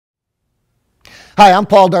Hi, I'm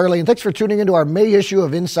Paul Darley, and thanks for tuning into our May issue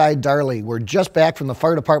of Inside Darley. We're just back from the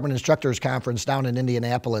Fire Department Instructors Conference down in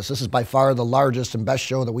Indianapolis. This is by far the largest and best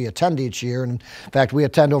show that we attend each year. And in fact, we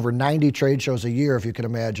attend over 90 trade shows a year, if you can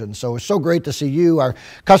imagine. So it's so great to see you, our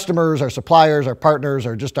customers, our suppliers, our partners,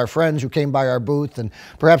 or just our friends who came by our booth and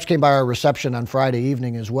perhaps came by our reception on Friday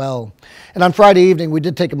evening as well. And on Friday evening, we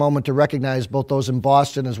did take a moment to recognize both those in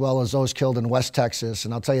Boston as well as those killed in West Texas.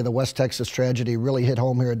 And I'll tell you, the West Texas tragedy really hit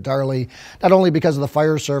home here at Darley, not only because of the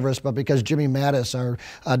fire service, but because Jimmy Mattis,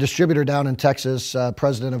 our distributor down in Texas,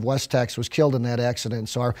 president of West Tex, was killed in that accident.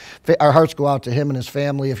 So our hearts go out to him and his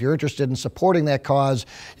family. If you're interested in supporting that cause,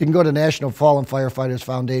 you can go to National Fallen Firefighters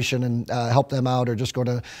Foundation and help them out, or just go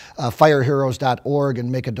to fireheroes.org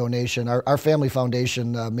and make a donation. Our family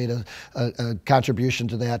foundation made a contribution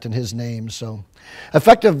to that in his name. So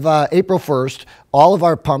effective April 1st, all of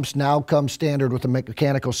our pumps now come standard with the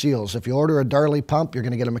mechanical seals. If you order a Darley pump, you're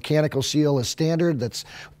going to get a mechanical seal as standard. That's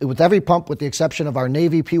with every pump with the exception of our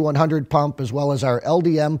Navy P100 pump, as well as our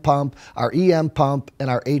LDM pump, our EM pump, and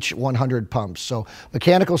our H100 pumps. So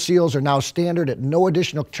mechanical seals are now standard at no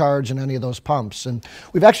additional charge in any of those pumps. And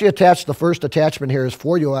we've actually attached, the first attachment here is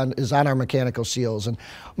for you is on our mechanical seals. And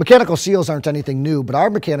mechanical seals aren't anything new, but our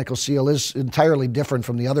mechanical seal is entirely different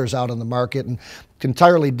from the others out on the market, and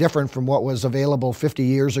entirely different from what was available 50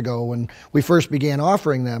 years ago when we first began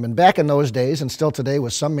offering them. And back in those days, and still today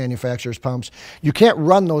with some manufacturers' pumps, you can't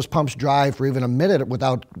run those pumps dry for even a minute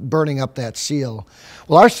without burning up that seal.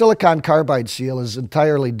 Well, our silicon carbide seal is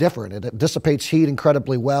entirely different. It dissipates heat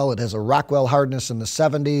incredibly well. It has a Rockwell hardness in the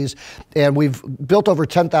 70s, and we've built over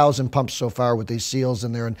 10,000 pumps so far with these seals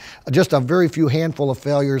in there, and just a very few handful of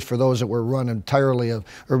failures for those that were run entirely or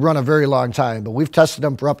run a very long time. But we've tested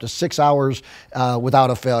them for up to 6 hours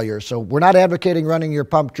without a failure. So we're not advocating running your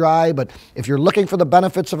pump dry, but if you're looking for the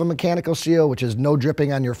benefits of a mechanical seal, which is no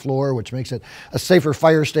dripping on your floor, which makes it a safer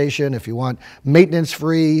fire station, if you want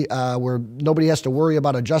maintenance-free, where nobody has to worry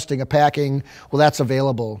about adjusting a packing, well, that's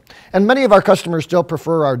available. And many of our customers still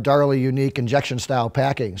prefer our Darley unique injection-style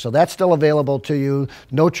packing, so that's still available to you.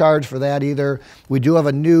 No charge for that either. We do have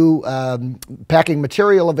a new packing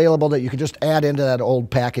material available that you can just add into that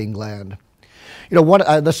old packing gland. You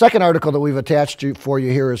know, the second article that we've attached for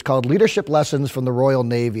you here is called Leadership Lessons from the Royal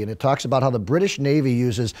Navy, and it talks about how the British Navy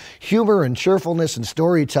uses humor and cheerfulness and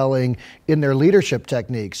storytelling in their leadership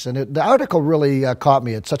techniques. And the article really caught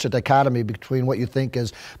me. It's such a dichotomy between what you think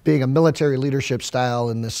as being a military leadership style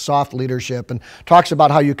and this soft leadership, and talks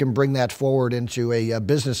about how you can bring that forward into a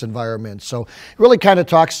business environment. So it really kind of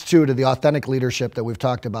talks to the authentic leadership that we've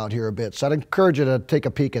talked about here a bit. So I'd encourage you to take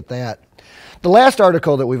a peek at that. The last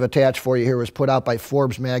article that we've attached for you here was put out by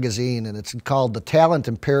Forbes magazine, and it's called The Talent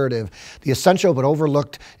Imperative, the essential but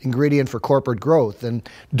overlooked ingredient for corporate growth. And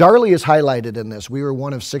Darley is highlighted in this. We were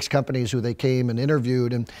one of 6 companies who they came and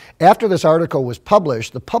interviewed. And after this article was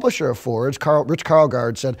published, the publisher of Forbes, Rich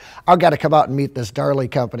Karlgaard, said, I've got to come out and meet this Darley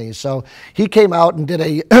company. So he came out and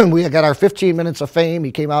did we got our 15 minutes of fame.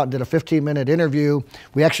 He came out and did a 15-minute interview.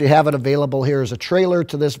 We actually have it available here as a trailer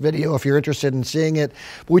to this video if you're interested in seeing it.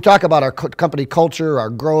 But we talk about our company culture, our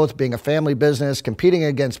growth, being a family business, competing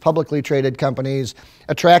against publicly traded companies,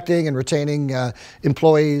 attracting and retaining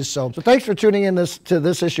employees. So thanks for tuning in to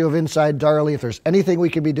this issue of Inside Darley. If there's anything we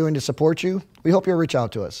can be doing to support you, we hope you'll reach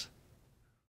out to us.